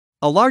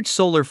A large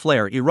solar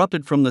flare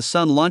erupted from the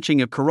Sun,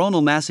 launching a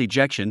coronal mass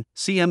ejection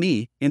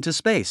 (CME) into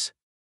space.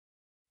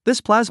 This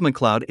plasma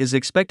cloud is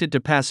expected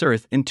to pass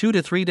Earth in 2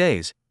 to 3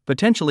 days,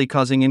 potentially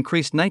causing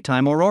increased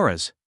nighttime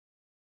auroras.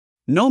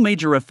 No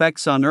major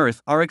effects on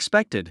Earth are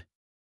expected.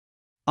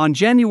 On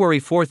January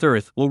 4,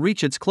 Earth will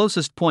reach its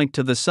closest point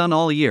to the Sun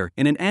all year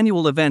in an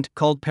annual event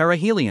called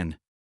perihelion.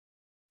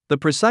 The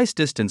precise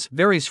distance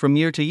varies from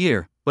year to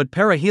year, but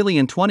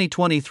perihelion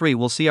 2023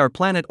 will see our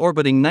planet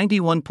orbiting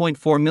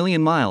 91.4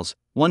 million miles,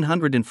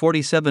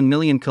 147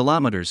 million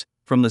kilometers,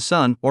 from the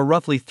Sun, or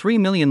roughly 3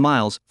 million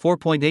miles,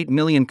 4.8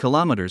 million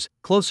kilometers,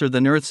 closer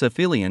than Earth's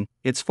aphelion,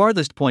 its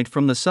farthest point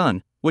from the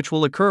Sun, which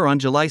will occur on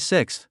July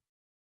 6.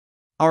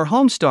 Our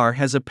home star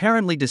has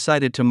apparently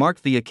decided to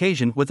mark the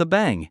occasion with a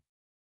bang.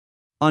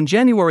 On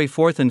January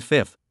 4 and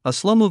 5, a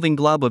slow-moving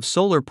glob of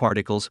solar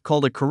particles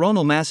called a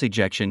coronal mass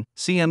ejection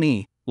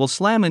 (CME) will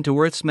slam into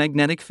Earth's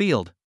magnetic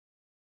field.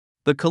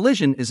 The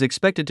collision is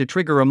expected to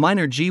trigger a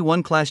minor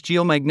G1 class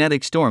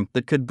geomagnetic storm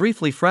that could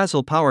briefly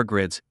frazzle power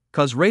grids,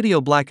 cause radio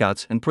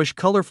blackouts, and push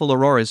colorful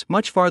auroras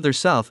much farther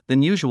south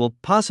than usual,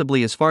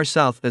 possibly as far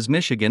south as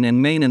Michigan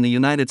and Maine in the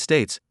United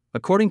States,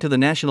 according to the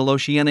National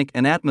Oceanic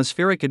and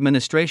Atmospheric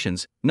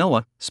Administration's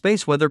 (NOAA)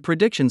 Space Weather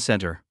Prediction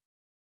Center.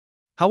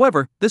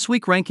 However, this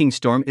weak-ranking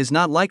storm is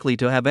not likely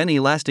to have any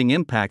lasting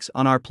impacts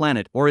on our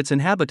planet or its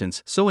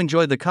inhabitants, so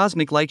enjoy the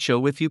cosmic light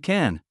show if you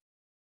can.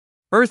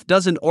 Earth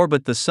doesn't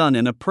orbit the Sun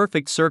in a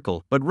perfect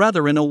circle, but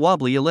rather in a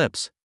wobbly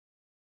ellipse.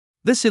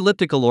 This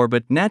elliptical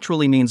orbit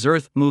naturally means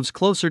Earth moves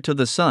closer to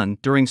the Sun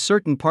during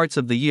certain parts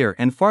of the year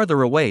and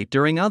farther away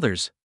during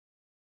others.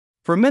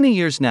 For many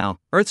years now,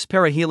 Earth's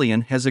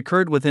perihelion has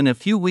occurred within a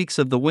few weeks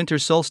of the winter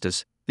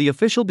solstice, the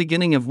official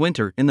beginning of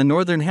winter in the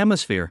northern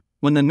hemisphere,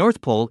 when the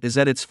North Pole is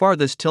at its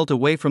farthest tilt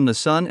away from the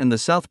Sun and the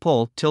South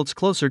Pole tilts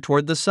closer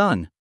toward the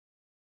Sun.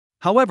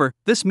 However,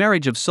 this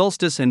marriage of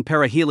solstice and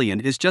perihelion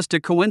is just a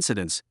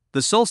coincidence.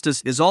 The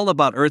solstice is all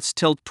about Earth's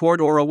tilt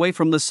toward or away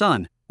from the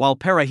Sun, while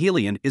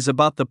perihelion is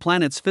about the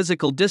planet's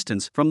physical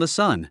distance from the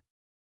Sun.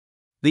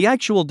 The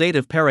actual date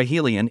of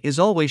perihelion is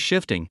always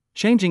shifting,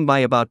 changing by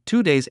about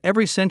 2 days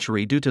every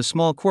century due to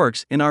small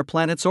quirks in our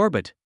planet's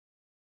orbit.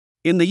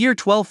 In the year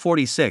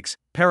 1246,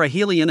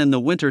 perihelion and the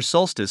winter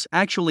solstice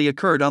actually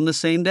occurred on the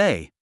same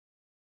day.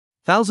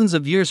 Thousands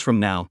of years from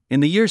now,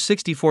 in the year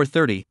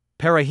 6430,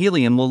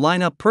 perihelion will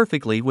line up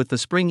perfectly with the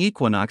spring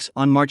equinox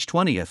on March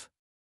 20th.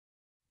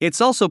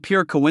 It's also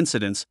pure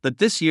coincidence that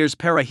this year's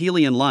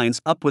perihelion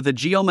lines up with a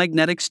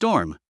geomagnetic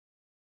storm.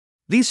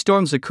 These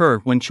storms occur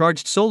when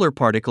charged solar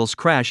particles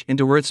crash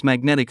into Earth's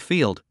magnetic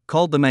field,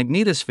 called the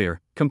magnetosphere,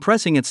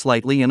 compressing it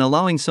slightly and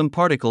allowing some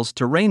particles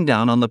to rain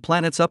down on the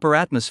planet's upper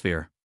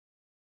atmosphere.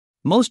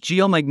 Most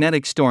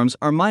geomagnetic storms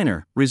are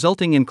minor,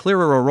 resulting in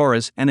clearer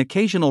auroras and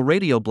occasional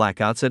radio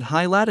blackouts at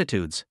high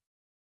latitudes.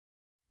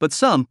 But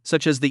some,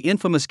 such as the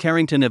infamous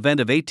Carrington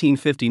event of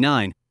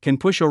 1859, can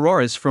push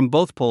auroras from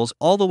both poles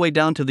all the way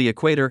down to the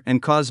equator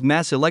and cause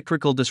mass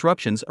electrical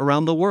disruptions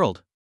around the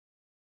world.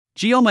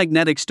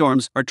 Geomagnetic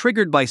storms are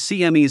triggered by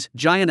CME's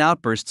giant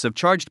outbursts of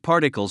charged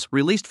particles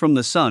released from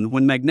the Sun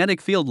when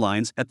magnetic field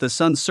lines at the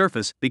Sun's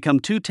surface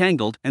become too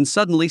tangled and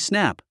suddenly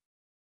snap.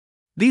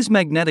 These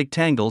magnetic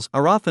tangles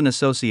are often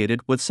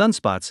associated with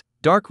sunspots,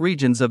 dark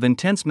regions of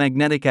intense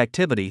magnetic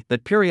activity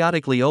that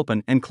periodically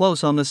open and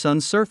close on the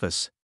Sun's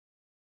surface.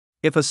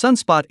 If a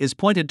sunspot is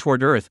pointed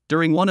toward Earth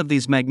during one of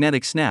these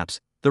magnetic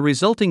snaps, the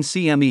resulting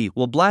CME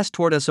will blast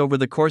toward us over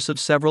the course of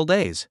several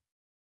days.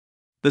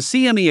 The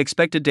CME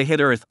expected to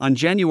hit Earth on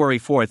January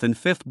 4 and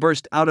 5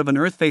 burst out of an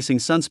Earth-facing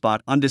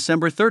sunspot on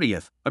December 30,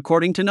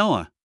 according to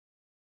NOAA.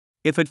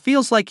 If it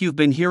feels like you've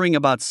been hearing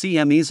about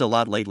CMEs a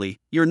lot lately,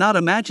 you're not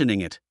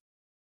imagining it.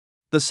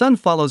 The Sun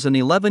follows an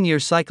 11-year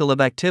cycle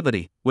of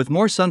activity, with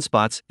more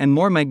sunspots and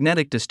more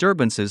magnetic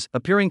disturbances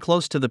appearing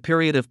close to the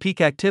period of peak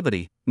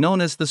activity,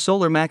 known as the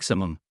solar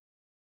maximum.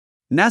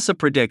 NASA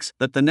predicts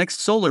that the next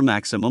solar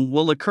maximum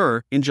will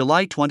occur in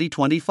July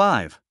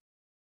 2025.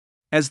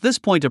 As this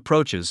point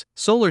approaches,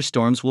 solar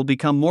storms will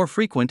become more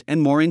frequent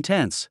and more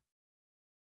intense.